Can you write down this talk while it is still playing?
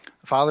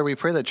Father, we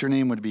pray that your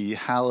name would be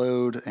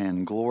hallowed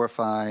and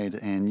glorified,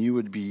 and you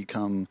would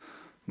become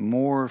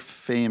more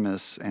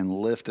famous and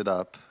lifted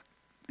up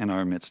in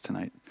our midst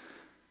tonight.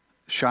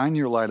 Shine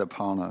your light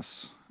upon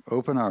us.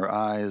 Open our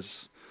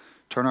eyes.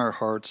 Turn our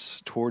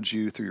hearts towards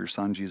you through your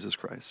Son, Jesus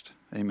Christ.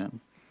 Amen.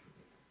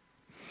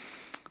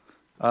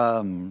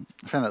 I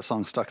found that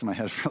song stuck in my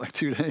head for like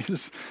 2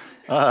 days.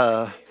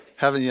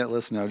 Haven't yet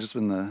listened. I've just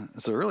been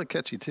it's a really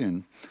catchy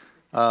tune.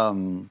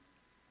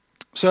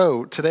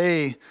 So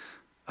today,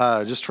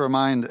 just to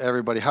remind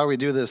everybody, how we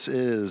do this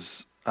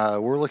is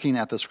we're looking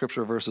at the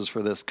scripture verses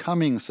for this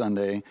coming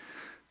Sunday. It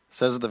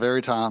says at the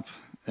very top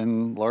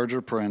in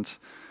larger print,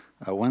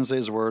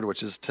 Wednesday's word,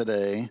 which is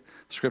today,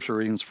 scripture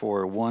readings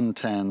for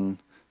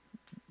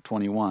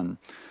 1/10/21.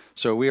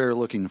 So we are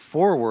looking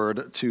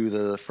forward to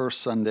the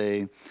first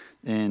Sunday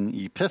in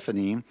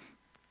Epiphany,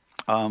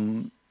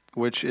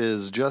 which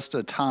is just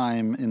a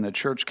time in the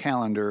church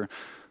calendar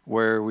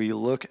where we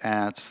look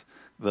at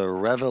the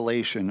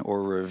revelation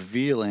or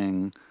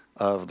revealing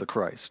of the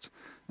Christ.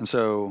 And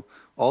so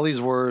all these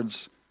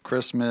words,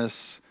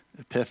 Christmas,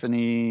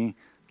 Epiphany,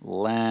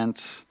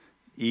 Lent,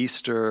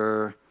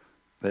 Easter,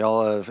 they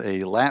all have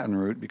a Latin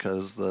root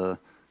because the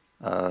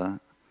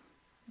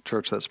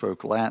church that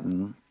spoke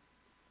Latin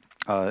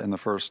in the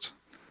first,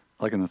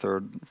 like in the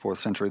 3rd, 4th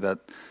century, that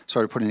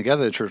started putting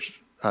together the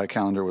church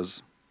calendar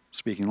was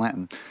speaking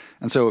Latin.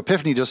 And so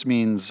Epiphany just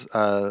means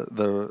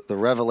the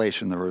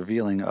revelation, the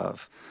revealing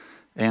of.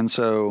 And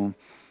so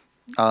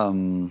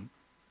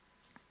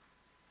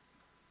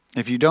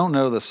if you don't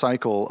know the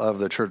cycle of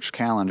the church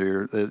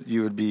calendar,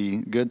 you would be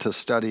good to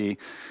study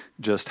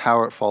just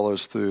how it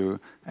follows through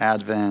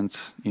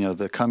Advent,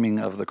 the coming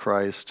of the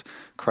Christ's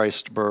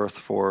birth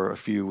for a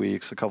few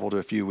weeks,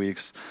 a few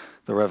weeks,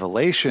 the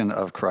revelation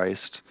of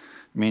Christ,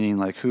 meaning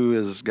like who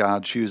is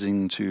God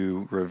choosing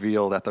to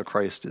reveal that the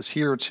Christ is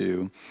here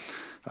to,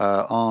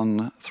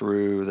 on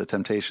through the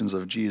temptations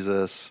of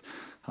Jesus,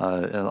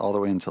 all the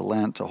way into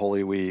Lent, to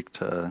Holy Week,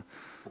 to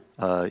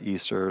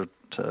Easter,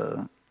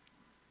 to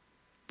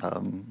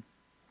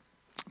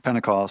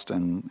Pentecost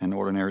and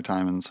ordinary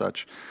time and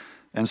such.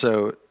 And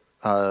so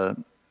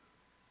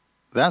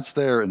that's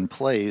there in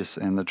place,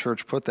 and the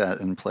church put that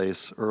in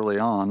place early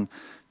on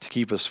to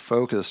keep us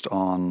focused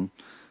on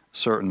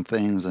certain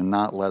things and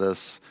not let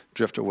us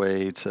drift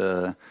away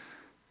to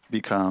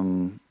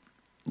become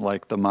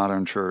like the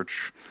modern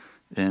church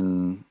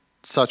in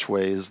such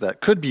ways that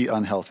could be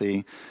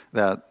unhealthy,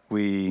 that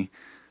we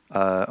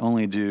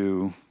only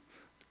do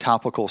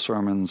topical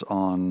sermons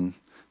on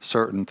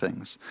certain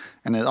things.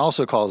 And it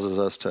also causes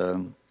us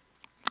to,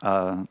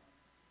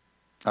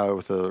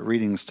 with the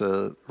readings,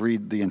 to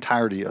read the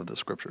entirety of the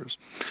scriptures.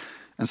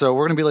 And so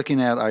we're going to be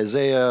looking at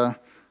Isaiah.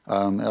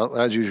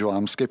 As usual,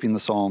 I'm skipping the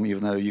Psalm,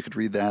 even though you could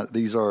read that.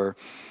 These are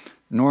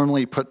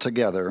normally put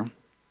together,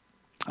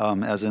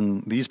 as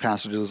in these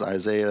passages,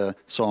 Isaiah,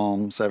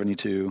 Psalm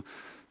 72,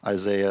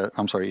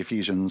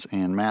 Ephesians,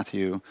 and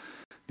Matthew.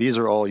 These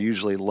are all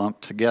usually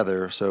lumped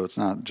together, so it's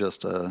not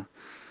just a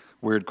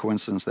weird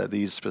coincidence that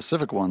these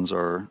specific ones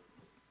are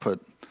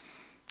put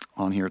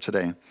on here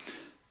today.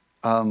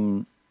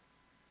 So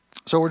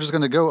we're just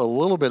going to go a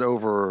little bit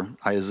over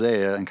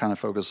Isaiah and kind of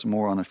focus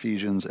more on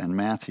Ephesians and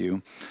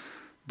Matthew.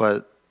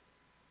 But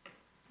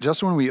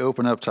just when we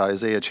open up to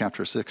Isaiah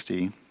chapter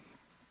 60,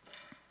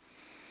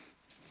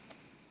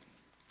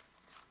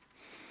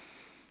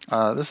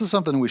 this is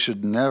something we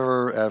should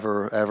never,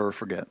 ever, ever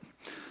forget.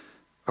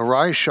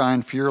 Arise,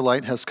 shine, for your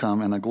light has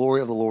come, and the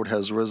glory of the Lord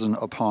has risen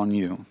upon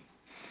you.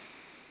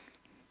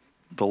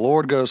 The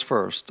Lord goes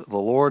first. The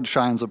Lord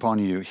shines upon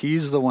you.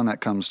 He's the one that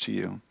comes to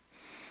you.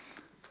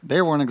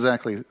 They weren't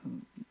exactly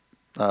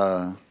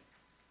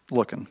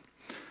looking.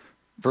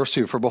 Verse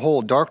 2, for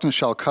behold, darkness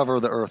shall cover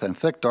the earth, and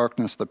thick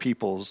darkness the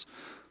peoples.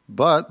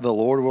 But the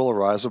Lord will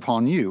arise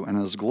upon you, and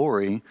his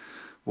glory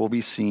will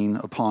be seen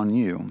upon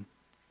you.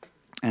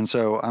 And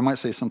so I might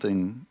say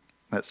something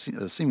that's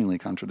seemingly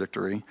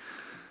contradictory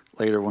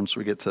later once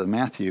we get to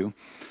Matthew.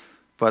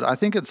 But I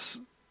think it's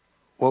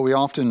what we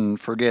often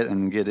forget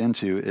and get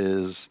into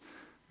is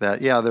that,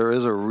 there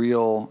is a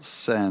real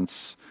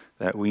sense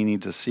that we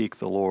need to seek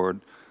the Lord.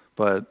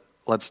 But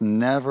let's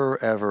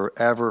never, ever,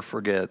 ever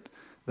forget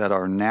that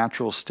our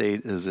natural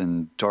state is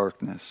in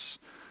darkness,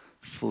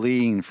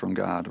 fleeing from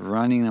God,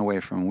 running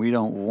away from him. We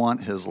don't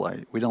want his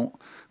light.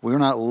 We're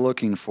not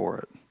looking for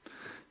it.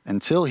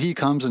 Until he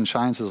comes and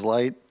shines his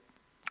light,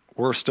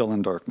 we're still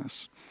in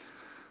darkness.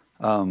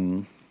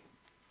 And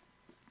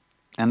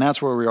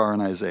that's where we are in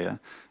Isaiah.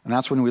 And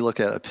that's when we look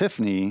at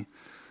Epiphany,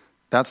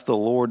 that's the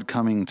Lord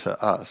coming to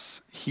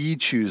us. He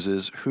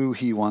chooses who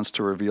he wants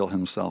to reveal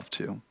himself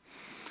to.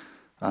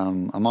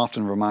 I'm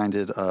often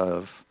reminded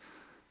of,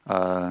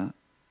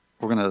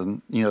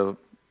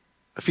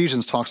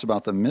 Ephesians talks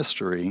about the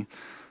mystery,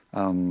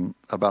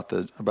 about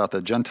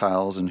the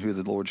Gentiles and who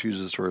the Lord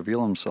chooses to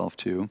reveal himself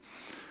to.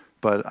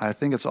 But I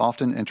think it's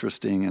often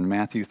interesting in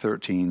Matthew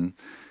 13,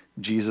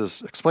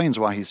 Jesus explains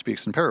why he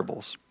speaks in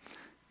parables.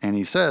 And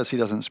he says he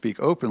doesn't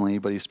speak openly,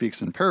 but he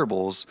speaks in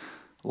parables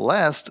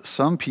lest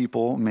some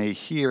people may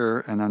hear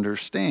and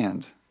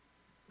understand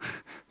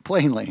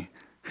plainly.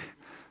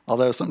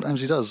 Although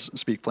sometimes he does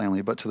speak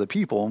plainly, but to the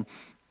people,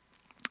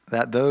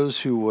 that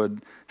those who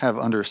would have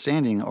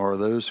understanding are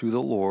those who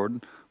the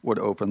Lord would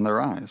open their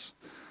eyes.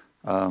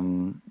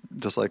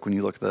 Just like when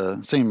you look at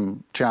the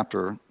same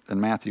chapter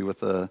in Matthew with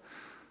the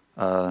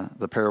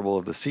parable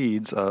of the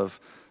seeds, of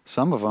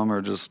some of them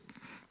are just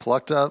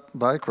plucked up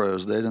by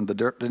crows. The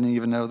dirt didn't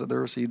even know that there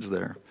were seeds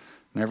there.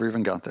 Never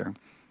even got there.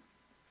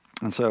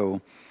 And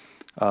so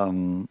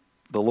the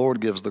Lord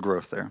gives the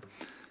growth there.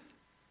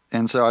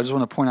 And so I just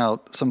want to point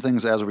out some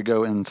things as we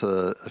go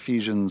into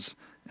Ephesians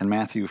and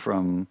Matthew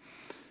from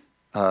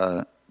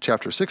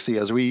chapter 60,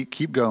 as we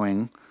keep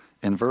going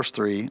in verse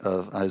 3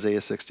 of Isaiah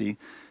 60,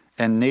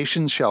 and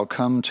nations shall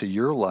come to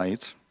your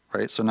light,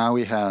 right? So now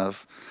we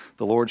have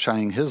the Lord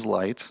shining his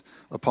light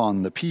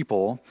upon the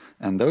people,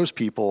 and those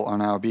people are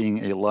now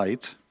being a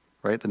light,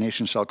 right? The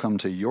nations shall come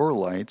to your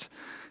light,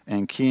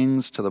 and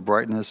kings to the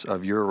brightness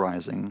of your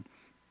rising.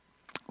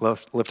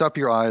 Lift up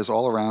your eyes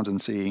all around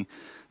and see,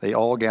 they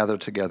all gather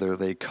together,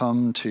 they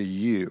come to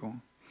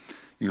you.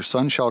 Your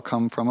son shall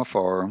come from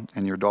afar,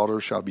 and your daughter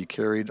shall be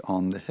carried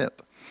on the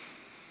hip.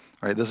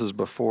 Right, this is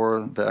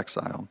before the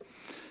exile.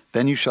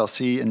 Then you shall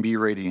see and be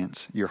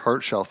radiant. Your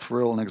heart shall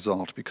thrill and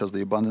exult, because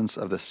the abundance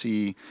of the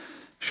sea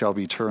shall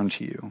be turned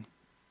to you.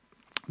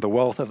 The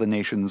wealth of the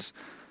nations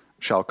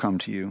shall come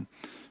to you.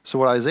 So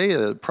what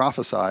Isaiah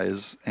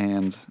prophesies,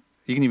 and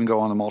you can even go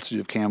on a multitude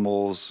of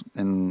camels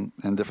and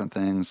different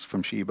things,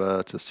 from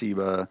Sheba to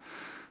Seba,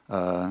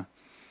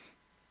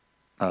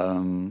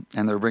 and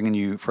they're bringing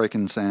you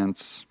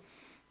frankincense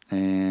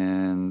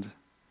and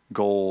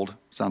gold.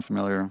 Sound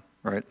familiar,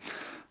 right?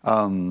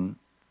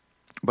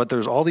 But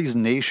there's all these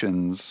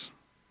nations,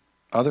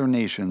 other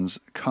nations,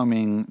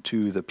 coming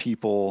to the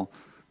people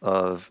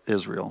of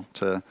Israel,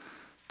 to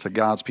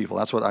God's people.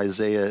 That's what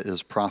Isaiah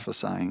is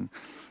prophesying.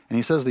 And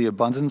he says the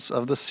abundance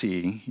of the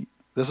sea.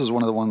 This is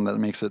one of the ones that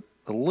makes it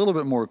a little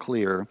bit more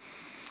clear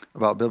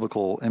about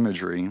biblical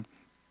imagery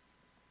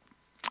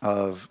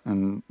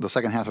in the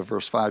second half of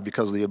verse 5,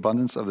 because the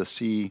abundance of the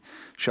sea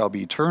shall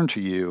be turned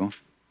to you,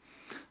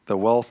 the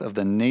wealth of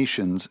the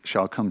nations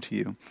shall come to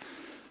you.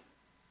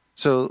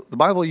 So the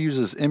Bible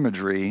uses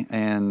imagery,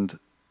 and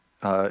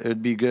it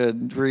would be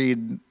good to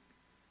read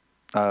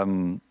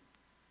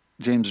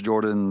James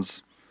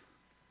Jordan's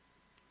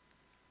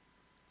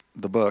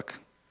the book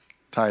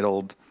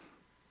titled,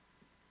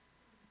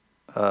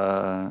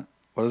 what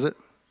is it?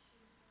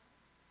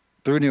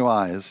 Through New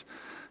Eyes,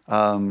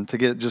 to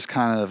get just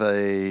kind of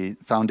a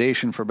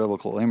foundation for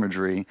biblical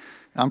imagery.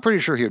 I'm pretty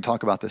sure he would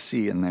talk about the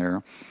sea in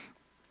there,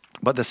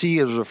 but the sea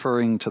is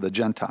referring to the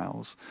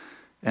Gentiles.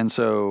 And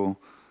so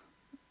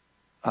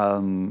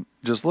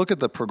just look at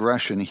the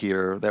progression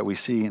here that we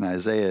see in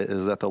Isaiah,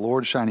 is that the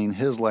Lord shining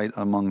his light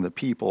among the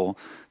people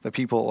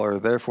are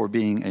therefore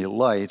being a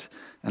light,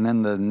 and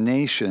then the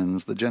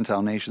nations, the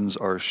Gentile nations,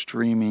 are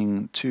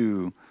streaming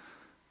to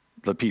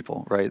the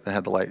people, right? That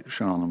had the light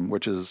shone on them,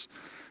 which is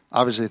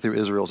obviously through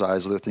Israel's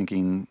eyes. They're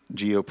thinking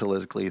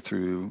geopolitically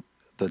through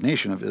the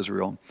nation of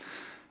Israel.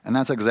 And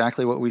that's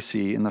exactly what we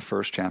see in the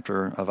first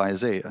chapter of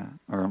Isaiah,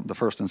 or the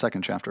first and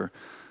second chapter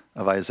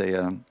of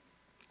Isaiah,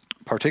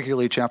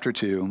 particularly chapter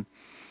 2,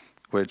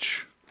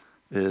 which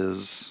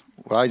is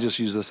what I just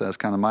use this as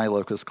kind of my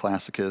locus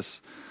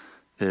classicus,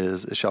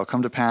 is, it shall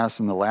come to pass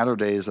in the latter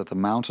days that the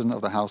mountain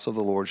of the house of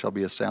the Lord shall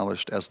be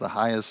established as the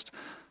highest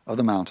of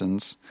the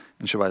mountains,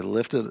 and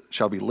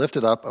shall be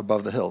lifted up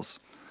above the hills.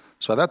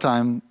 So at that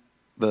time,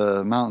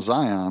 the Mount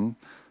Zion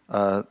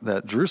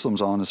that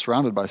Jerusalem's on is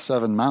surrounded by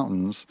 7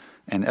 mountains,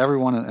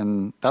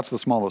 and that's the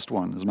smallest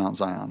one, is Mount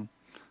Zion.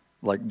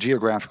 Like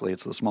geographically,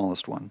 it's the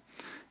smallest one.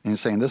 And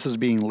he's saying this is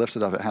being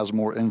lifted up. It has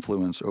more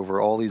influence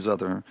over all these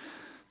other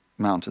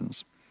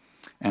mountains.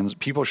 And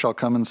people shall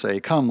come and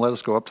say, come, let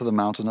us go up to the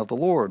mountain of the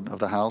Lord, of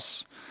the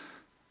house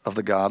of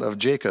the God of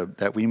Jacob,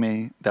 that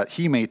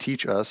he may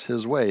teach us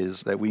his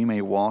ways, that we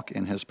may walk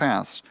in his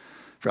paths.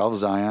 For out of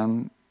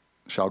Zion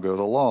shall go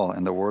the law,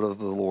 and the word of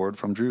the Lord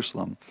from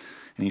Jerusalem,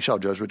 and he shall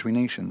judge between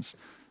nations.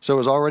 So it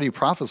was already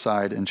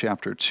prophesied in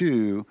chapter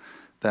 2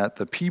 that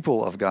the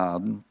people of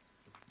God,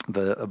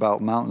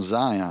 about Mount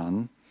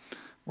Zion,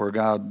 where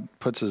God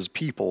puts his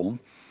people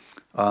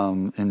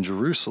in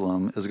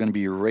Jerusalem, is going to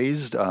be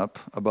raised up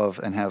above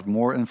and have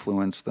more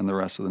influence than the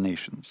rest of the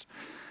nations.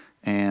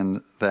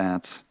 And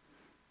that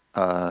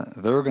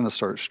they're going to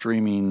start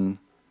streaming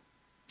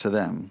to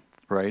them,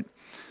 right?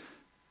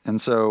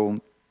 And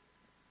so,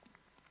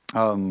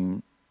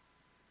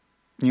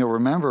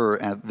 remember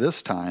at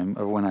this time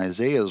of when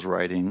Isaiah is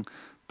writing,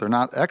 they're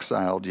not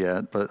exiled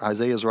yet, but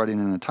Isaiah is writing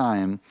in a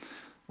time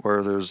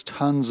where there's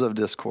tons of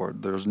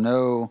discord.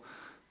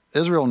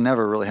 Israel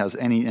never really has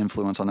any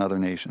influence on other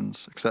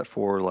nations, except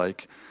for,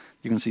 like,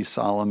 you can see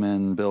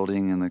Solomon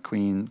building, and the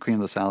queen of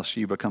the south,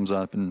 Sheba, comes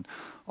up and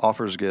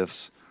offers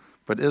gifts.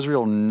 But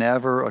Israel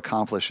never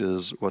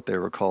accomplishes what they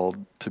were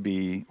called to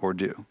be or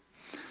do.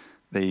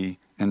 They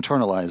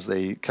internalized.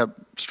 They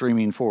kept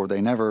streaming forward.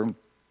 They never,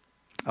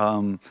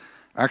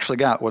 I actually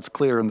got what's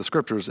clear in the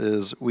scriptures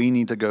is we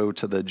need to go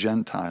to the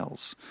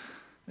Gentiles,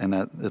 and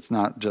that it's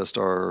not just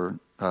our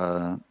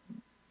our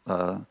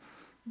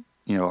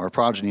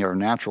progeny, our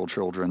natural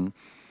children,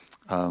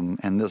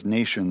 and this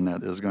nation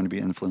that is going to be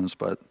influenced.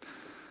 But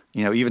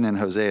even in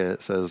Hosea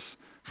it says,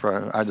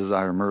 "For I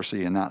desire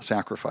mercy and not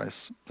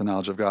sacrifice, the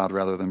knowledge of God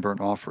rather than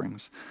burnt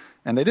offerings."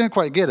 And they didn't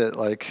quite get it,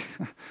 like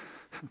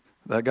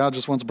that God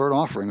just wants burnt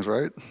offerings,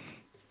 right?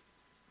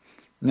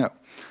 No.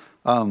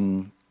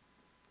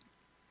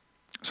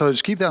 So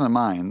just keep that in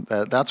mind,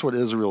 that's what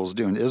Israel's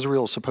doing.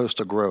 Israel's supposed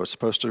to grow. It's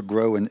supposed to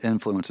grow in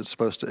influence. It's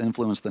supposed to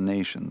influence the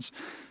nations.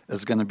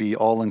 It's going to be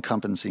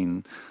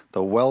all-encompassing.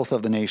 The wealth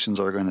of the nations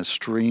are going to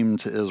stream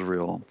to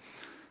Israel,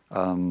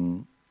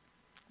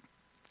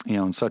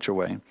 in such a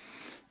way.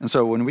 And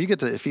so when we get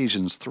to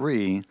Ephesians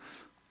 3,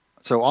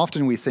 so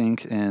often we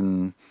think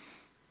in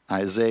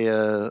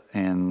Isaiah,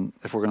 and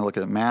if we're going to look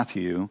at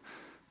Matthew,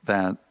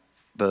 that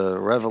the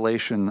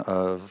revelation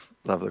of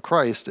the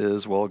Christ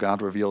is, well,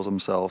 God reveals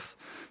himself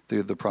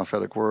through the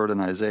prophetic word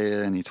in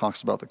Isaiah, and he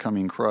talks about the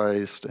coming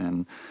Christ,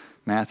 and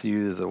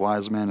Matthew, the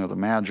wise men or the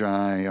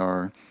magi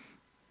are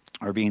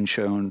being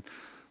shown.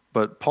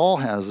 But Paul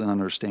has an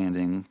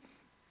understanding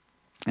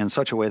in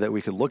such a way that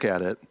we could look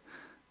at it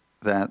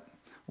that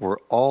we're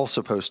all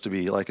supposed to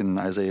be, like in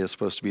Isaiah,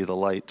 supposed to be the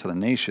light to the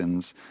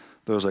nations.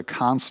 There's a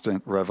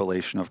constant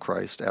revelation of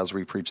Christ as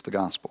we preach the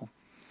gospel.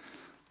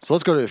 So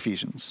let's go to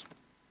Ephesians.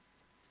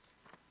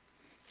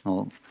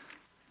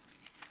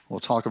 We'll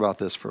talk about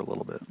this for a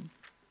little bit.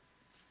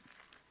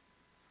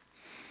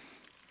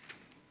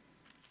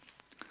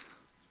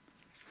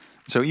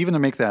 So even to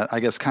make that, I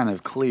guess, kind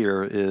of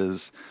clear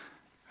is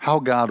how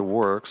God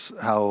works,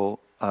 how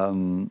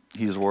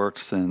he's worked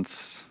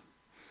since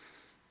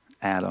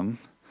Adam.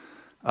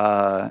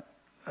 I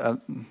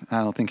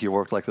don't think he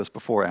worked like this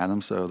before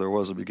Adam, so there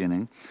was a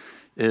beginning,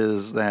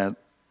 is that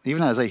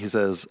even Isaiah, he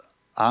says,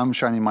 "I'm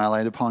shining my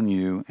light upon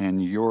you,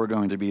 and you're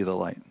going to be the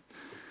light."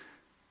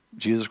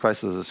 Jesus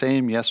Christ is the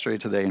same yesterday,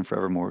 today, and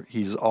forevermore.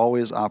 He's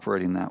always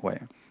operating that way,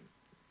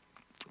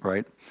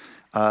 right?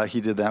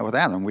 He did that with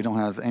Adam. We don't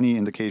have any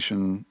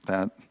indication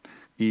that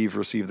Eve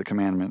received the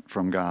commandment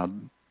from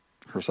God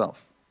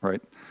herself,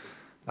 right?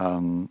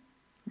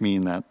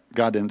 Meaning that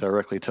God didn't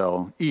directly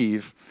tell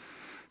Eve.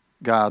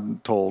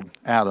 God told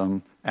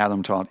Adam.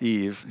 Adam taught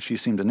Eve. She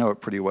seemed to know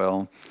it pretty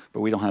well,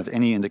 but we don't have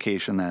any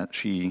indication that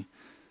she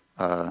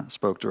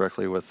spoke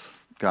directly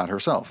with God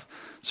herself.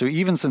 So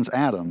even since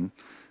Adam,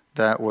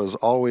 that was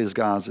always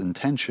God's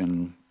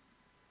intention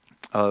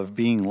of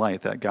being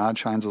light, that God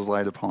shines his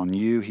light upon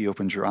you, he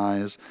opens your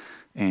eyes,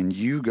 and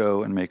you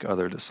go and make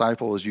other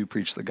disciples. You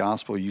preach the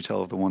gospel, you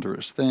tell of the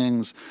wondrous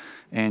things,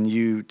 and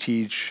you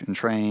teach and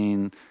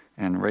train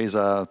and raise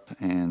up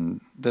and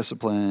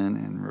discipline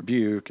and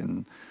rebuke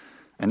and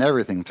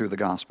everything through the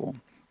gospel.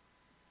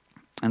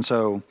 And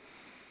so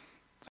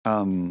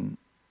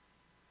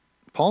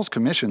Paul's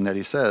commission that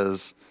he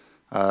says,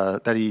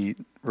 that he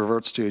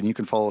reverts to, and you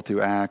can follow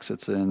through Acts,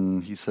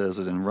 he says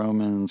it in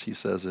Romans, he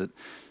says it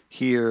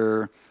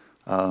here,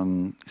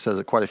 he says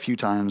it quite a few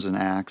times in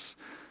Acts,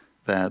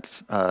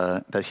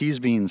 that he's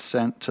being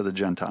sent to the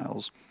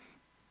Gentiles.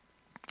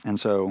 And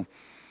so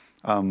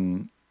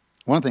one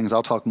of the things,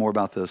 I'll talk more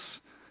about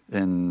this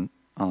on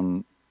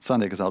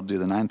Sunday, because I'll do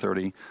the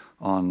 9:30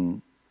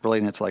 on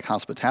relating it to like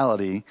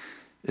hospitality,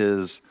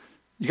 is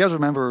you guys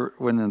remember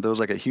when there was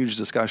like a huge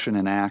discussion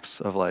in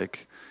Acts of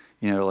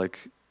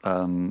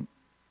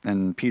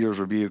and Peter's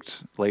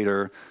rebuked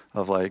later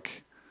of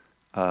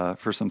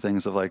for some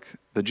things of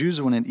the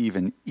Jews wouldn't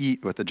even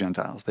eat with the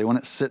Gentiles. They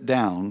wouldn't sit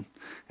down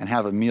and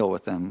have a meal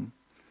with them.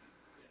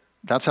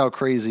 That's how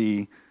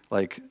crazy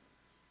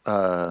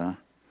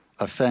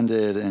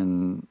offended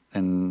and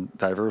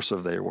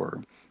diversive they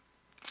were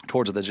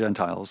towards the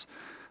Gentiles.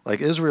 Like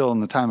Israel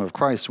in the time of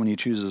Christ, when he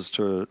chooses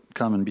to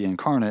come and be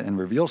incarnate and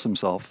reveals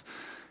himself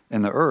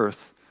in the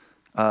earth,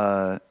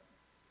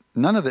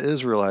 none of the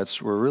Israelites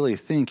were really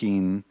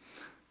thinking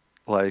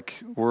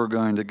we're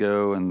going to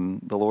go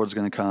and the Lord's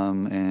going to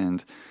come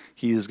and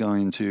he's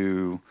going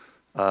to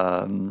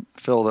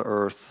fill the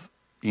earth,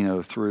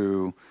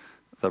 through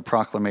the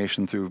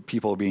proclamation, through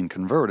people being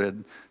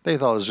converted. They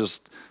thought it was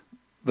just,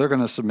 they're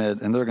going to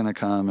submit and they're going to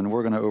come and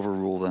we're going to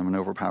overrule them and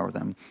overpower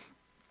them.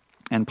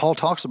 And Paul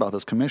talks about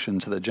this commission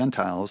to the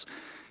Gentiles.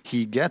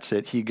 He gets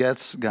it. He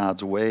gets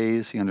God's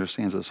ways. He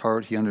understands his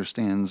heart. He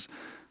understands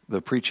the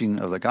preaching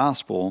of the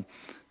gospel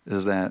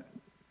is that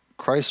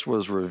Christ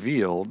was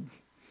revealed.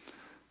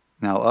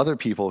 Now other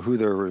people who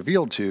they're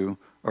revealed to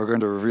are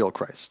going to reveal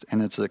Christ.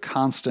 And it's a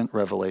constant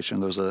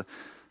revelation. There's a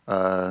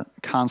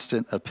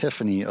constant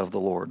epiphany of the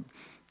Lord.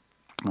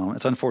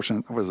 It's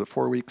unfortunate. Was it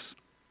 4 weeks?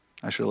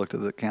 I should have looked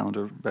at the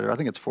calendar better. I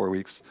think it's 4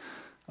 weeks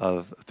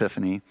of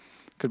epiphany.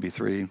 Could be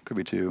 3, could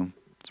be 2.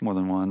 It's more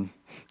than 1.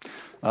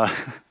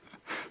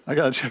 I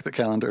got to check the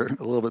calendar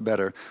a little bit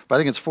better. But I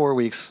think it's 4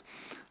 weeks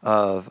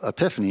of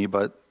epiphany.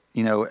 But,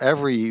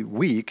 every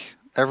week,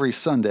 every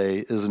Sunday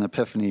is an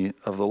epiphany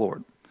of the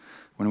Lord.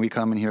 When we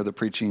come and hear the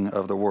preaching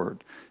of the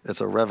word,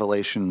 it's a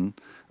revelation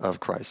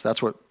of Christ.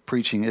 That's what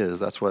preaching is.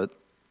 That's what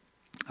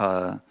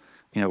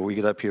We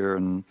get up here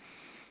and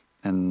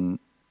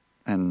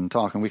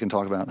talk, and we can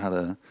talk about how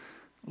to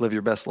live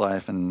your best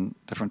life and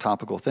different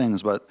topical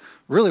things. But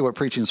really what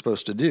preaching is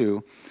supposed to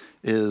do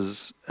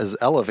is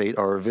elevate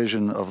our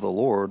vision of the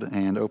Lord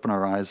and open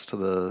our eyes to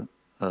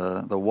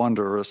the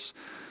wondrous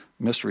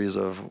mysteries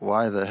of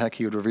why the heck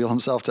he would reveal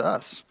himself to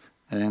us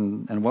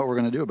and what we're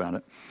going to do about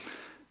it.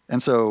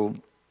 And so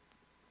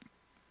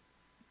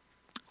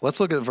let's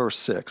look at verse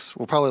 6.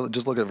 We'll probably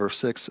just look at verse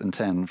 6 and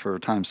 10 for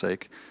time's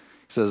sake.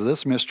 It says,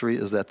 this mystery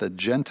is that the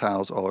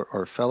Gentiles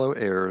are fellow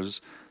heirs,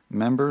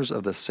 members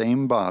of the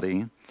same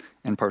body,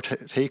 and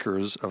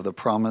partakers of the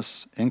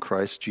promise in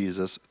Christ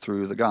Jesus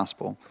through the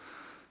gospel.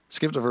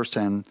 Skip to verse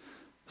 10.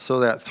 So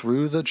that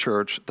through the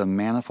church the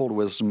manifold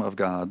wisdom of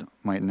God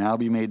might now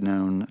be made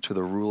known to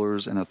the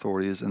rulers and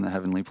authorities in the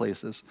heavenly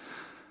places.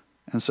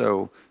 And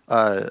so,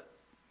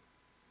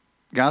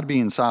 God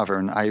being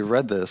sovereign, I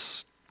read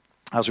this.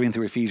 I was reading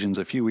through Ephesians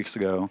a few weeks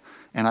ago,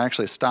 and I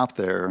actually stopped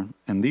there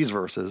in these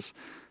verses,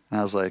 and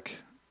I was like,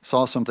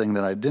 saw something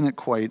that I didn't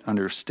quite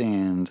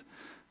understand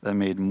that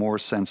made more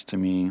sense to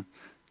me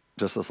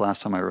just this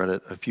last time I read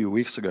it a few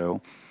weeks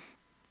ago,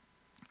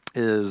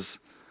 is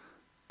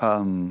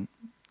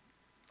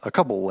a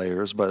couple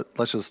layers, but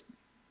let's just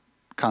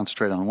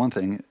concentrate on one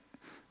thing.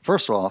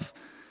 First off,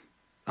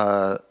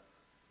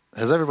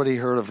 has everybody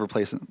heard of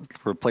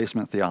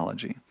replacement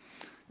theology?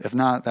 If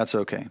not, that's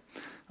okay.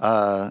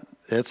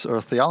 It's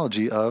a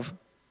theology of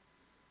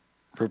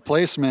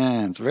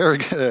replacement. Very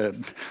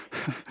good.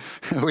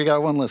 We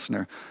got one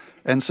listener.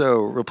 And so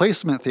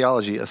replacement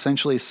theology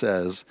essentially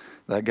says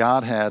that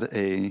God had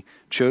a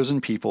chosen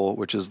people,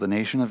 which is the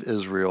nation of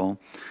Israel,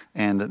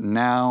 and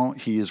now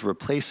he is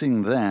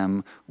replacing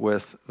them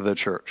with the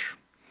church.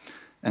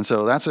 And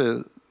so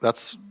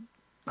that's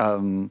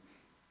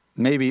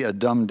maybe a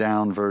dumbed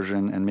down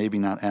version and maybe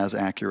not as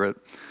accurate,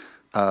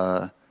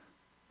 but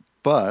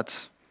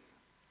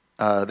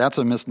that's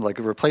a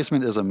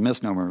replacement is a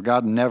misnomer.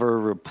 God never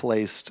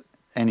replaced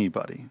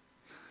anybody,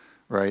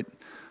 right?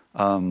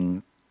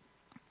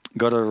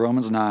 Go to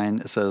Romans 9.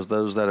 It says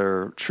those that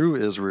are true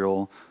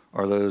Israel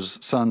are those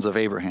sons of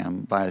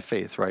Abraham by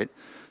faith, right?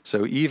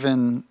 So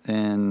even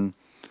in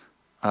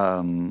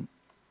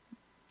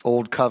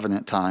Old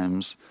Covenant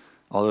times,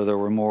 although there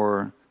were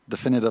more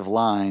definitive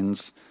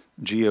lines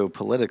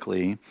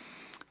geopolitically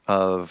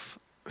of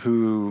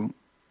who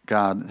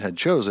God had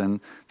chosen,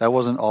 that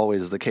wasn't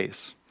always the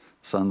case.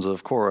 Sons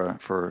of Korah,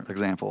 for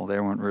example, they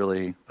weren't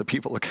really the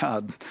people of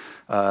God,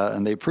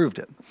 and they proved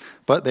it.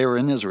 But they were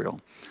in Israel.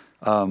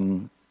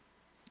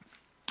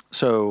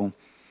 So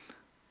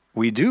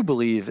we do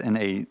believe in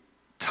a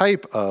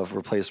type of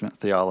replacement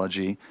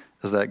theology,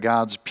 is that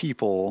God's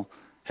people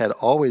had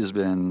always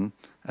been,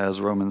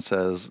 as Romans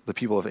says, the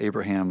people of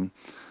Abraham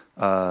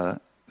that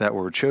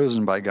were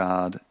chosen by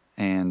God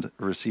and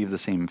received the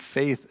same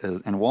faith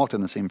and walked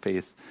in the same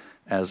faith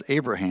as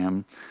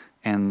Abraham,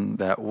 and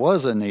that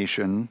was a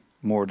nation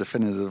more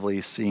definitively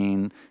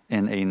seen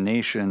in a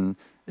nation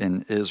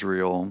in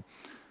Israel,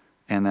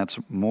 and that's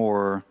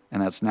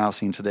now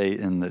seen today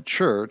in the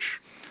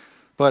church.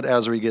 But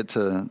as we get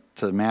to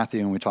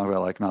Matthew and we talk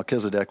about, like,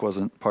 Melchizedek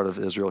wasn't part of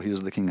Israel, he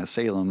was the king of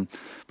Salem,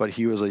 but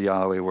he was a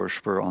Yahweh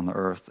worshiper on the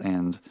earth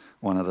and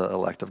one of the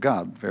elect of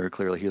God. Very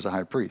clearly, he was a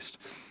high priest.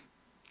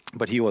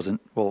 But he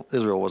wasn't,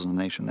 Israel wasn't a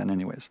nation then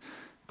anyways,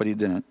 but he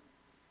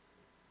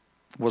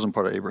wasn't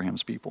part of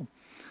Abraham's people,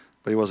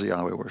 but he was a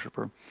Yahweh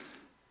worshiper.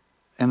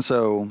 And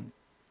so,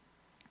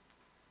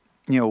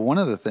 one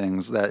of the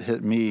things that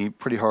hit me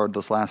pretty hard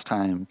this last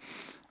time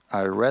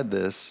I read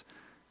this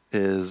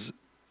is,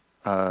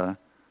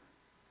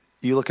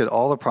 you look at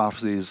all the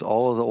prophecies,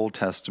 all of the Old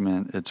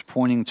Testament, it's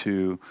pointing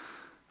to,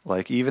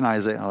 like, even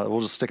Isaiah,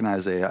 we'll just stick in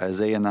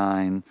Isaiah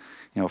 9,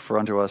 for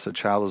unto us a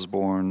child is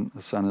born,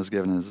 a son is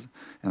given,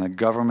 and the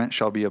government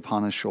shall be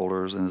upon his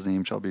shoulders, and his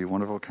name shall be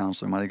Wonderful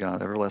Counselor, Mighty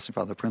God, Everlasting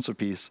Father, Prince of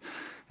Peace.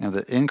 And of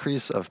the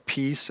increase of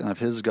peace and of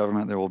his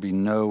government there will be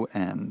no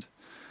end,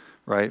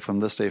 right?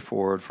 From this day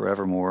forward,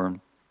 forevermore,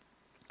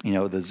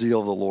 the zeal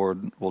of the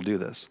Lord will do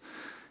this.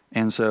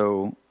 And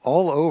so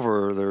all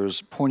over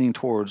there's pointing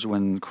towards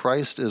when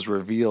Christ is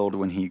revealed,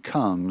 when he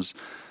comes,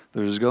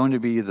 there's going to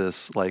be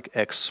this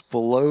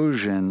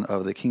explosion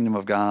of the kingdom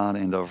of God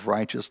and of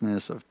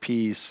righteousness, of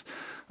peace,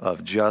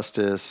 of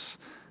justice,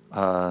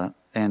 and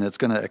it's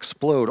going to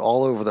explode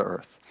all over the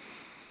earth.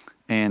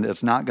 And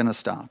it's not going to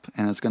stop,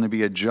 and it's going to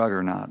be a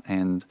juggernaut.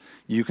 And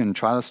you can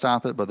try to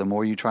stop it, but the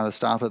more you try to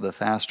stop it, the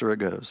faster it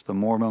goes, the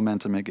more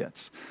momentum it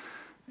gets.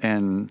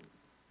 And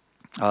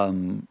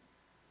so,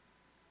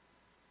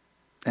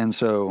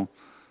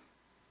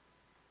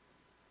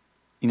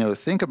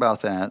 think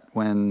about that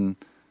when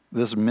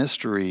this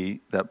mystery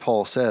that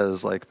Paul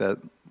says, that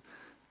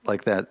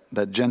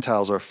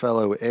Gentiles are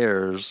fellow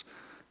heirs.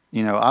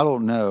 I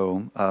don't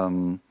know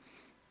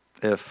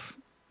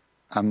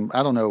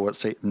I don't know what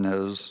Satan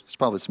knows. He's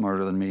probably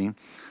smarter than me,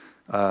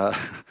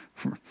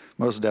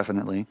 most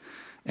definitely.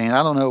 And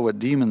I don't know what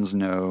demons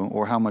know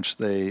or how much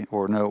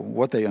know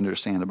what they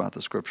understand about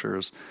the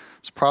scriptures.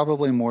 It's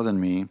probably more than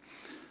me.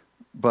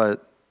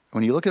 But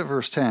when you look at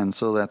verse 10,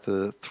 so that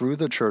through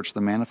the church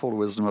the manifold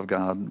wisdom of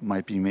God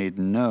might be made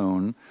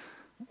known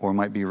or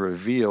might be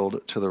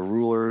revealed to the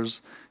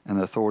rulers and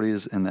the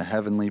authorities in the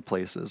heavenly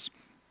places.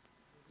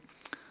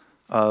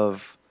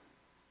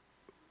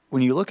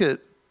 When you look at,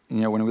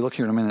 when we look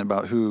here in a minute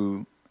about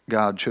who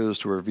God chose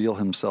to reveal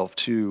himself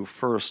to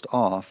first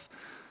off,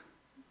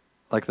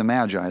 like the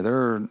Magi,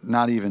 they're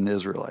not even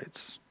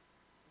Israelites.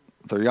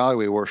 They're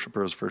Yahweh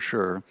worshipers for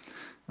sure, and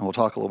we'll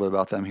talk a little bit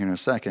about them here in a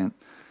second,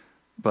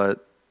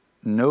 but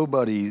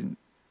nobody,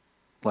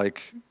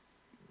 like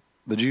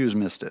the Jews,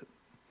 missed it.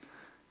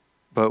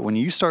 But when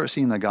you start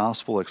seeing the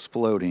gospel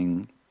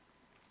exploding,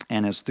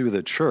 and it's through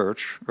the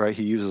church, right?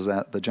 He uses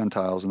that, the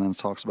Gentiles, and then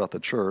talks about the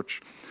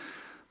church,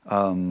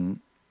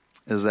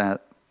 is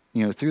that,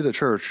 through the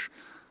church,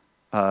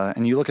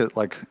 and you look at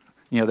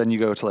then you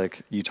go to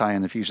you tie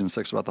in Ephesians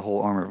 6 about the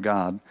whole armor of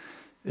God,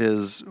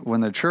 is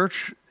when the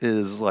church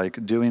is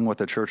doing what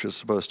the church is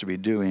supposed to be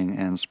doing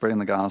and spreading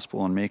the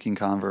gospel and making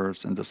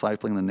converts and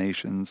discipling the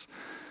nations,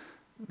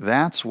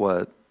 that's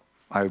what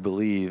I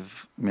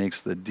believe makes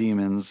the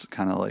demons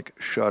kind of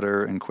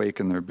shudder and quake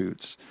in their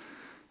boots,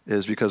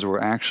 is because we're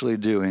actually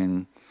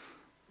doing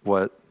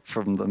what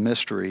from the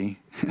mystery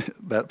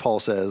that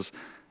Paul says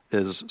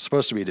is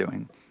supposed to be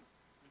doing.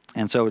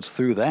 And so it's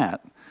through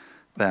that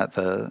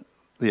the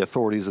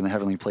authorities in the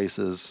heavenly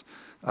places,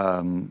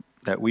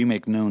 that we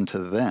make known to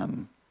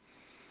them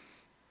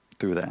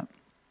through that.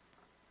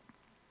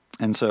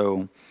 And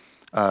so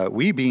I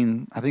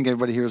think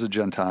everybody here is a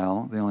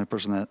Gentile. There's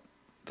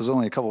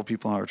only a couple of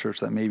people in our church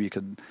that maybe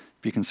could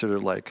be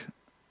considered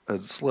a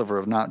sliver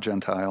of not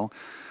Gentile,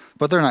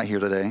 but they're not here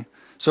today.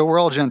 So we're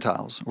all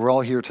Gentiles. We're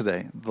all here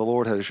today. The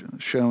Lord has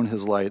shown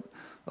his light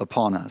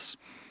upon us.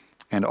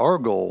 And our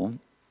goal,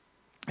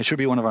 it should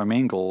be one of our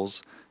main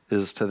goals,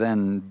 is to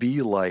then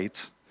be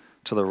light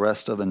to the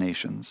rest of the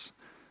nations,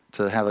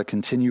 to have a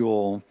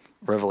continual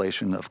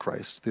revelation of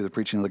Christ through the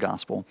preaching of the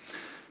gospel.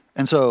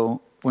 And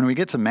so when we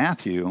get to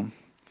Matthew,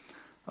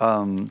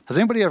 has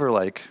anybody ever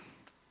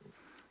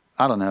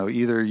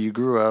either you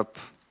grew up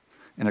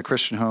in a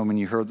Christian home and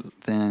you heard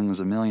things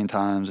a million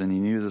times and you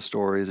knew the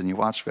stories and you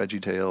watched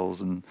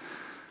VeggieTales and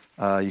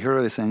you heard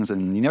all these things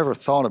and you never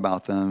thought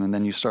about them, and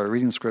then you start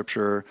reading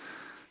Scripture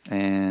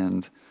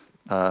and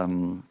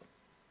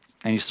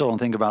you still don't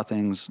think about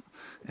things,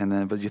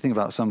 but you think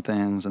about some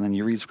things, and then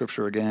you read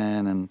Scripture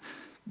again, and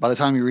by the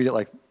time you read it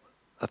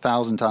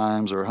 1,000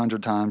 times or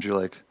 100 times, you're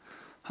like,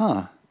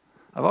 I've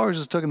always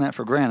just taken that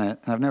for granted,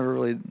 and I've never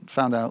really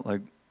found out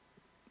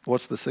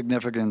what's the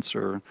significance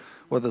or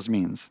what this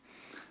means.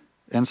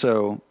 And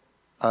so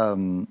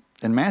in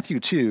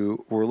Matthew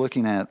 2, we're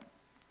looking at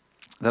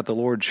that the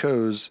Lord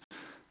chose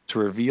to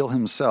reveal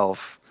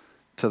himself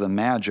to the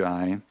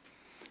Magi,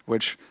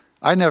 which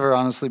I never,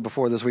 honestly,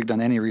 before this week,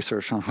 done any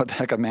research on what the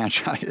heck a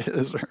Magi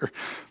is.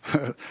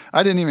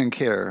 I didn't even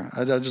care.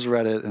 I just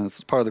read it, and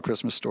it's part of the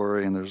Christmas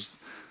story, and there's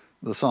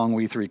the song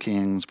We Three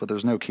Kings, but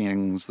there's no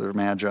kings, they're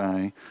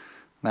Magi.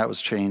 That was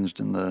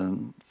changed in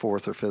the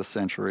 4th or 5th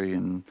century,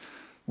 and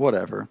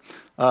whatever.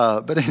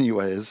 But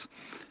anyways,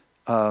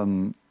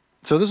 so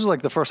this was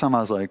the first time I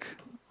was like,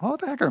 what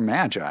the heck are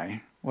Magi?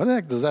 What the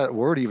heck does that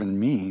word even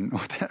mean?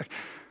 What the heck?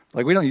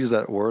 We don't use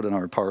that word in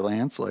our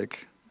parlance.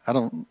 I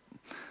don't...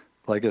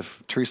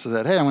 if Teresa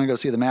said, hey, I'm going to go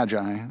see the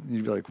Magi,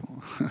 you'd be like,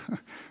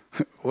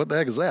 what the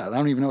heck is that? I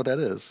don't even know what that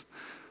is.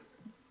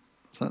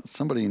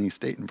 Somebody in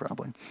East Dayton,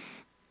 probably.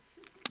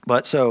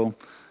 But so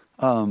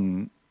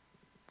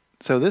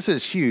this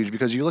is huge,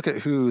 because you look at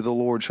who the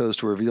Lord chose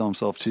to reveal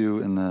himself to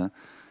in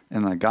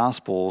the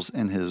Gospels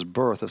in his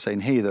birth, of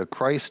saying, hey, the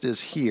Christ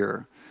is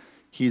here.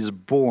 He's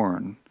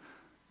born.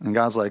 And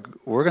God's like,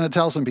 we're going to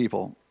tell some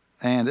people,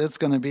 and it's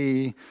going to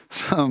be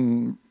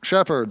some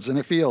shepherds in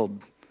a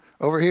field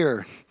over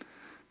here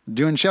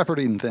doing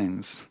shepherding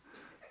things.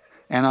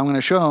 And I'm going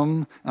to show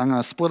them, I'm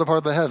going to split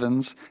apart the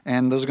heavens,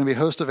 and there's going to be a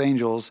host of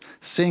angels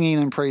singing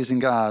and praising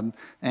God,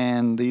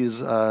 and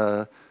these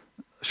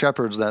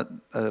shepherds that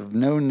have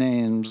no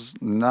names,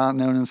 not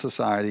known in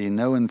society,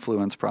 no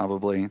influence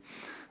probably,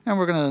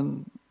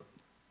 and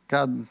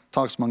God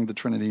talks among the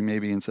Trinity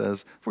maybe and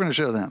says, we're going to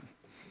show them.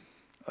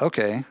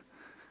 Okay,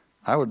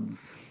 I would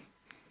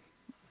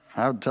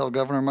tell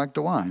Governor Mike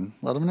DeWine,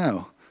 let him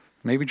know.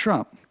 Maybe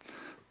Trump.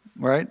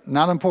 Right?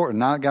 Not important,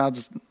 not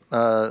God's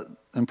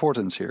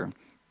importance here,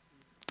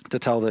 to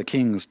tell the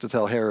kings, to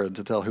tell Herod,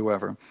 to tell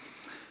whoever.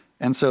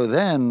 And so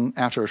then,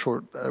 after a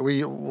short,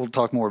 we'll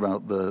talk more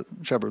about the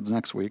shepherds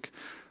next week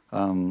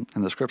in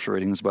the scripture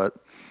readings, but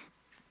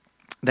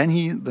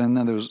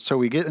so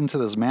we get into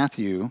this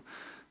Matthew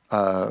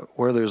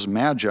where there's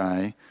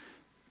Magi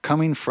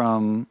coming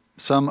from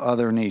some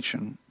other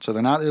nation. So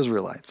they're not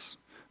Israelites,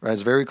 right?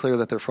 It's very clear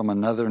that they're from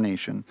another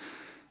nation.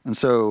 And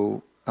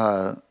so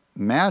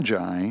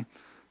Magi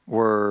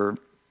were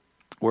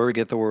where we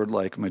get the word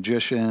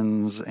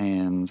magicians,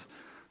 and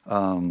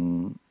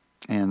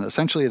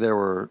essentially there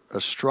were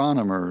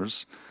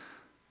astronomers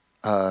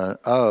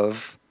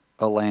of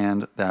a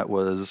land that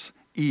was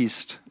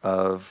east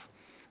of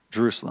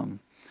Jerusalem.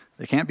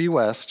 They can't be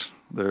west.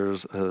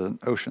 There's an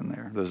ocean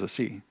there. There's a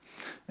sea.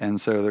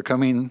 And so they're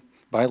coming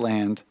by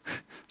land.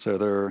 So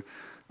they're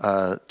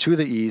to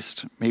the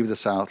east, maybe the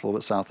south, a little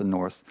bit south and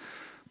north.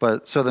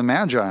 But so the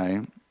Magi,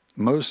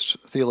 most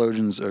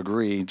theologians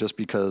agree, just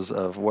because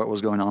of what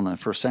was going on in the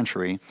first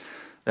century,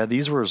 that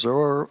these were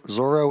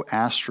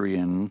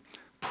Zoroastrian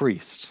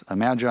priests. A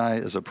Magi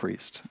is a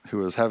priest who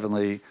was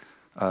heavenly,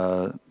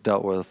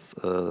 dealt with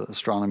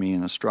astronomy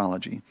and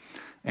astrology.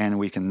 And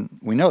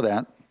we know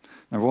that,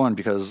 number one,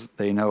 because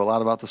they know a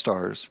lot about the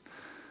stars.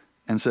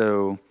 And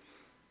so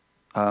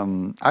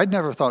I'd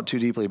never thought too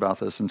deeply about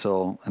this and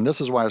this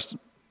is why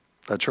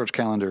a church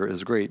calendar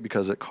is great,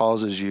 because it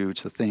causes you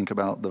to think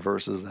about the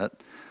verses that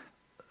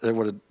it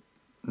would have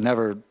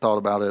never thought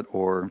about it,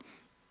 or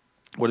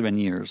would have been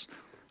years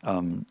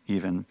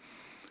even.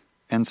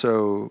 And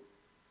so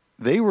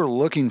they were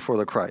looking for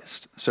the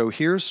Christ. So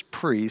here's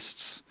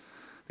priests,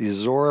 these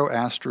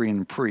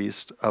Zoroastrian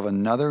priests of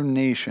another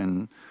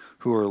nation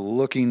who are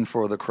looking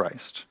for the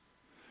Christ,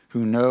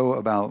 who know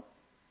about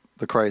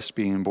the Christ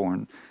being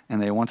born,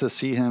 and they want to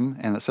see him,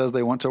 and it says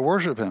they want to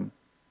worship him.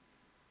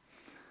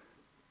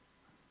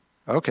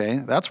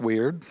 Okay, that's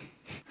weird,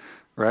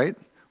 right?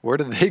 Where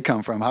did they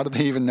come from? How did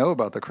they even know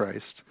about the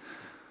Christ?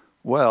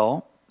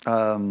 Well,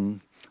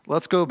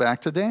 let's go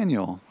back to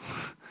Daniel.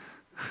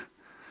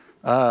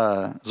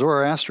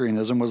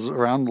 Zoroastrianism was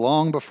around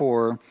long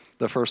before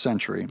the first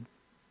century.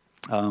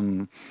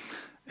 And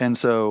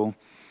so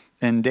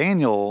in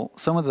Daniel,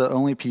 some of the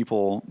only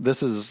people,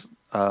 this is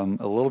a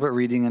little bit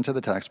reading into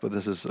the text, but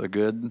this is a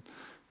good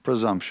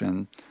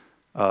presumption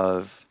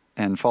of,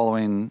 and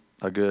following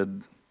a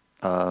good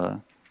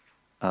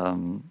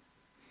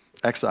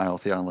exile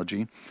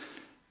theology,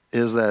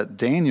 is that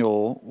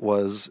Daniel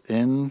was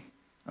in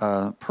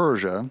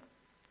Persia,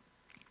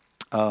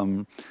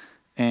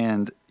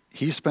 and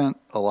he spent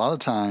a lot of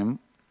time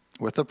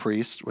with the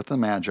priests, with the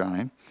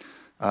Magi,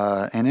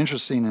 and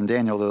interesting in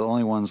Daniel, they're the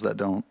only ones that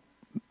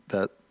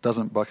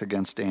doesn't buck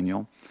against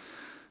Daniel,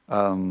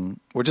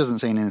 which isn't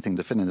saying anything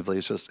definitively,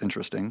 it's just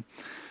interesting.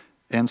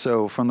 And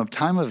so from the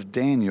time of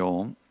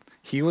Daniel,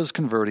 he was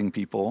converting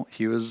people,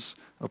 he was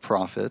a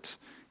prophet,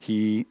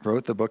 he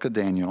wrote the book of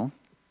Daniel,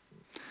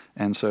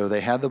 and so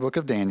they had the book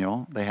of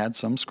Daniel, they had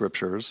some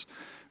scriptures,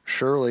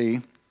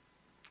 surely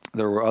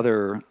there were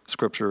other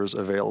scriptures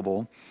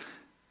available,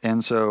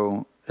 and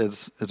so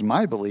it's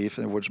my belief,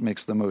 which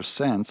makes the most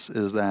sense,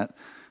 is that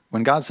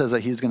when God says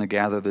that he's going to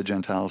gather the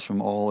Gentiles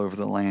from all over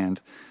the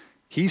land,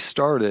 he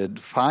started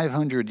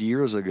 500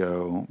 years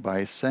ago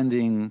by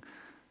sending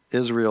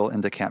Israel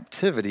into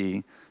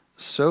captivity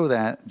so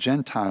that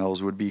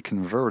Gentiles would be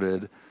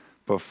converted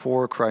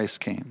before Christ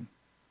came.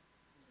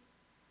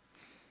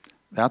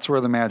 That's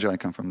where the Magi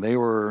come from. They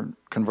were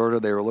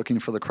converted, they were looking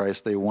for the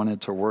Christ, they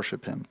wanted to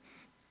worship him.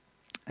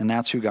 And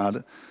that's who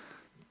God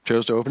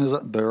chose to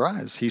open their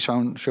eyes. He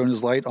shone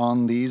his light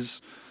on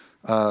these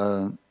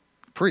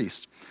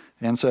priests.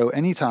 And so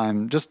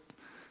anytime, just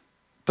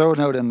throw a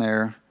note in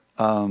there,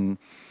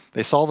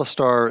 they saw the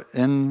star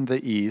in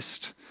the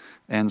east,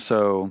 and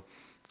so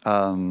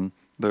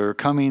they're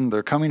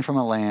coming from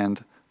a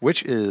land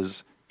which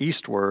is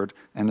eastward,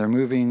 and they're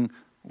moving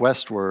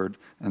westward.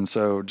 And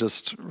so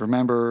just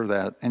remember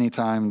that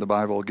anytime the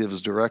Bible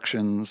gives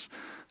directions,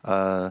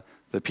 the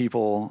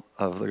people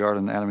of the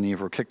garden, Adam and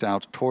Eve, were kicked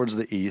out towards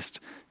the east,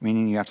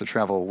 meaning you have to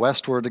travel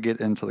westward to get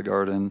into the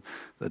garden.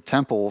 The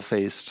temple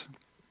faced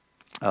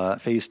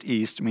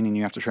east, meaning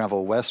you have to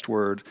travel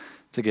westward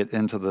to get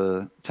into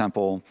the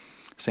temple.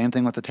 Same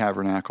thing with the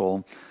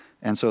tabernacle.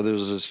 And so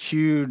there's this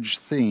huge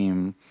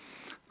theme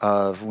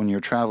of when you're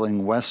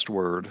traveling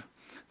westward,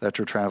 that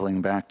you're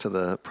traveling back to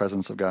the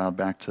presence of God,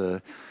 back to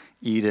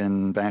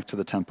Eden, back to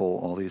the temple,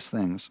 all these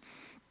things.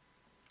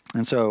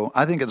 And so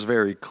I think it's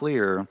very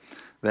clear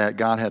that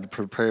God had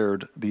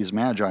prepared these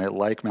Magi,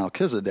 like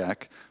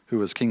Melchizedek, who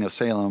was king of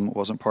Salem,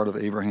 wasn't part of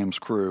Abraham's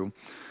crew,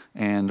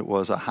 and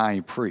was a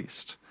high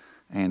priest.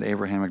 And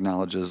Abraham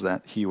acknowledges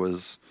that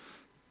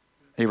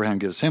Abraham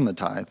gives him the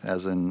tithe,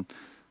 as in,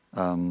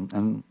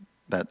 and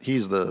that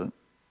he's the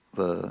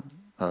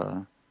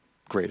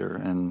greater,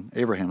 and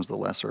Abraham's the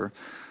lesser.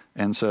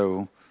 And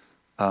so,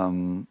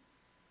 in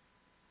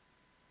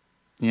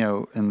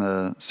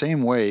the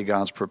same way,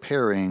 God's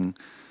preparing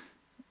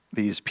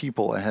these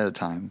people ahead of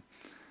time.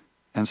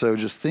 And so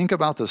just think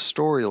about the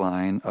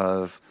storyline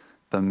of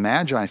the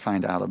Magi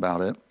find out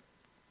about it,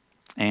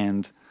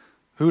 and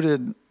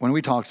when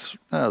we talked, it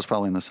was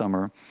probably in the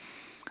summer,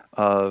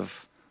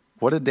 of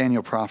what did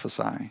Daniel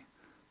prophesy?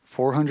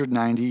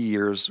 490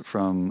 years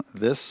from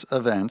this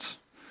event,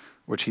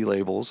 which he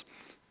labels,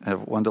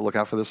 one to look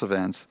out for this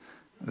event,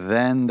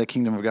 then the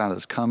kingdom of God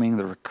is coming,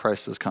 the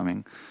Christ is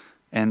coming.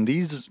 And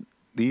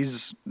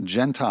these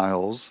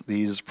Gentiles,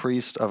 these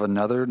priests of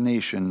another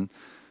nation,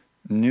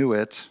 knew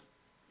it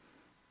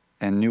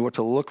and knew what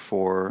to look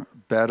for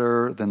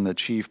better than the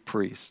chief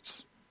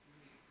priests.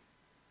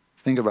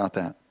 Think about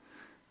that.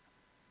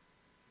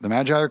 The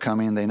Magi are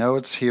coming. They know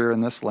it's here in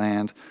this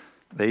land.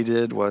 They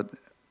did what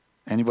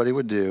anybody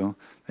would do.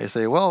 They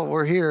say, well,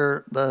 we're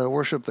here to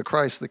worship the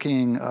Christ, the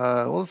King.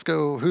 Well, let's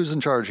go. Who's in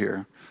charge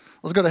here?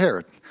 Let's go to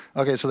Herod.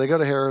 Okay, so they go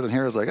to Herod, and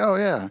Herod's like, oh,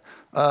 yeah,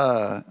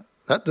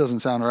 that doesn't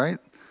sound right.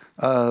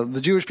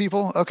 The Jewish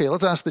people? Okay,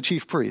 let's ask the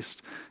chief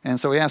priest. And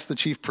so he asked the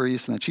chief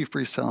priest, and the chief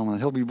priest tells him that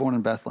he'll be born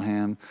in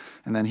Bethlehem.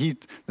 And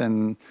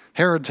then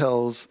Herod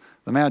tells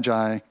the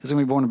Magi he's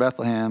going to be born in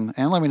Bethlehem,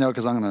 and let me know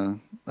because I'm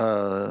going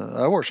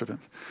to worship him.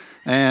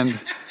 And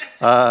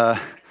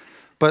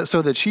but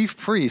so the chief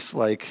priests,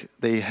 like,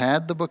 they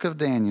had the book of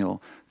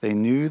Daniel. They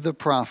knew the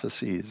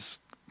prophecies.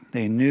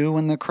 They knew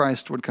when the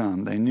Christ would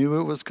come. They knew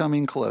it was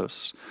coming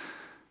close.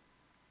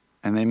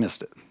 And they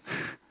missed it.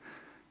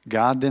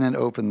 God didn't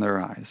open their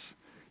eyes.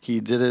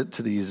 He did it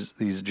to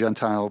these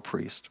Gentile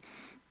priests.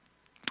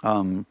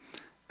 And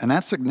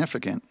that's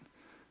significant.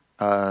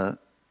 Number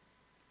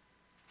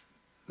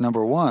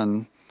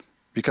one,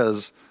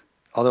 because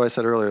although I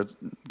said earlier,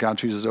 God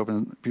chooses to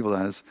open people's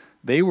eyes,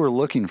 they were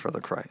looking for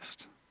the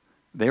Christ.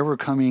 They were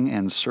coming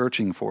and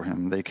searching for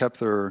him. They kept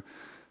their,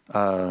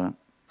 I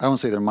won't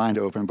say their mind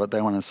open, but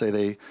I want to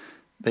say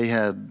they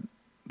had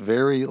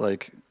very,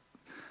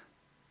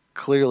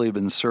 clearly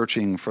been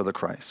searching for the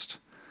Christ.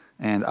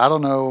 And I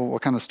don't know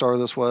what kind of star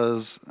this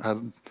was,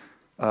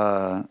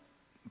 but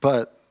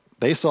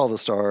they saw the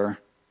star.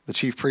 The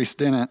chief priest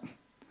didn't.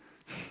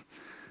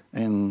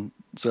 And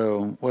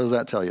so what does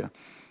that tell you?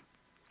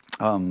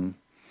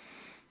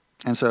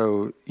 And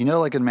so,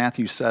 like in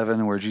Matthew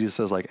 7, where Jesus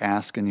says,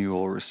 ask and you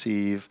will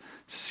receive,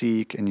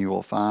 seek and you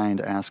will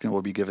find, ask and it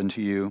will be given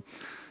to you,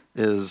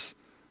 is,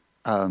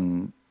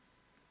 there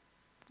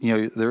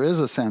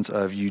is a sense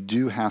of you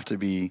do have to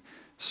be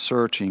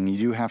searching. You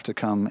do have to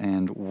come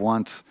and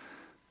want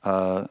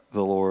the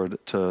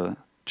Lord to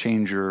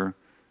change your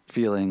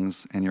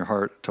feelings and your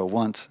heart to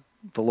want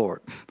the Lord.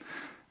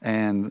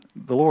 And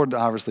the Lord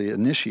obviously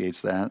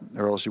initiates that,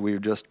 or else we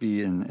would just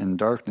be in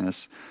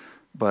darkness.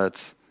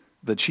 But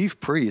the chief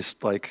priest,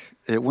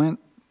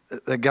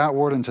 it got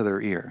word into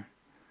their ear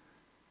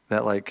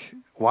that,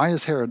 why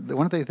is Herod,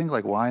 wouldn't they think,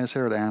 why is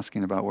Herod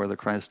asking about where the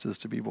Christ is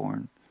to be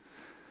born?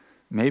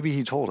 Maybe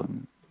he told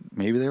him.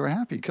 Maybe they were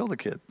happy, kill the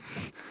kid.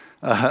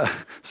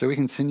 So we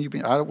continue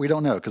being, we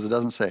don't know because it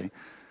doesn't say.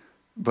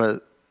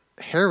 But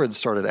Herod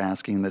started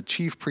asking, the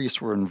chief priests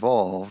were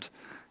involved,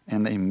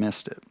 and they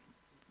missed it.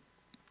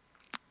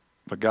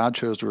 But God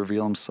chose to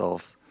reveal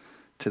himself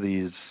to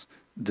these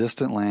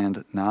distant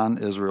land,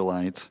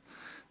 non-Israelite,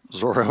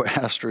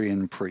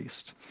 Zoroastrian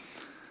priests.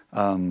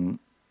 And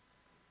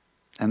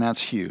that's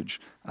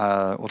huge.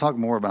 We'll talk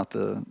more about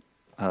the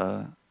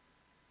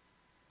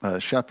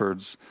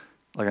shepherds,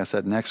 like I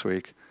said, next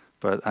week.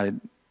 But I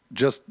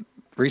just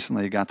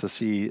recently got to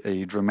see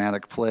a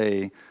dramatic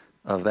play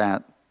of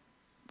that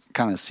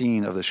kind of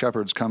scene of the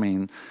shepherds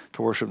coming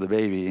to worship the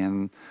baby,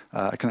 and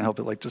I couldn't help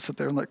it, just sit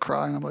there and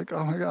cry, and I'm like,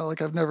 oh my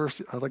God,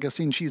 I've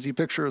seen cheesy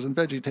pictures and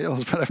Veggie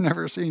Tales, but I've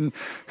never seen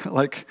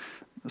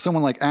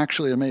someone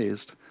actually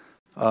amazed.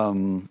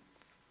 But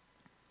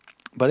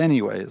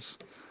anyways,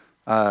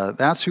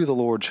 that's who the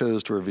Lord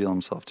chose to reveal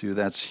himself to.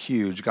 That's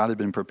huge. God had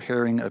been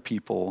preparing a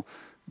people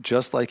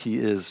just like he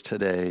is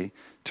today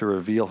to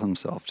reveal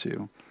himself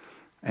to.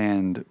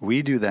 And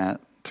we do that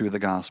through the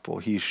gospel.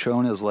 He's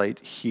shown his light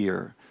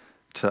here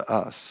to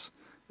us.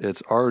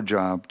 It's our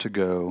job to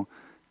go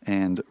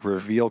and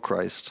reveal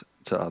Christ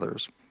to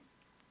others.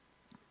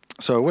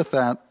 So with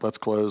that, let's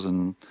close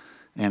and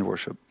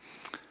worship.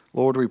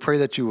 Lord, we pray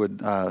that you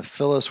would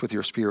fill us with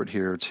your Spirit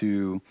here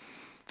to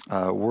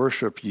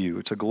worship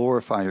you, to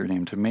glorify your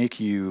name, to make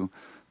you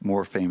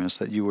more famous,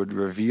 that you would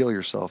reveal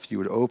yourself, you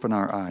would open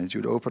our eyes, you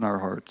would open our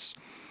hearts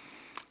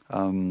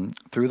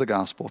through the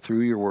gospel, through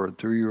your word,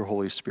 through your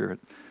Holy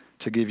Spirit,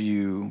 to give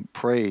you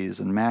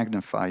praise and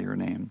magnify your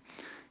name,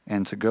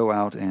 and to go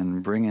out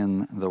and bring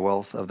in the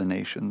wealth of the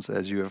nations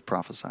as you have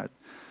prophesied.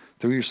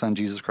 Through your Son,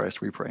 Jesus Christ,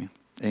 we pray.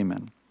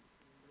 Amen.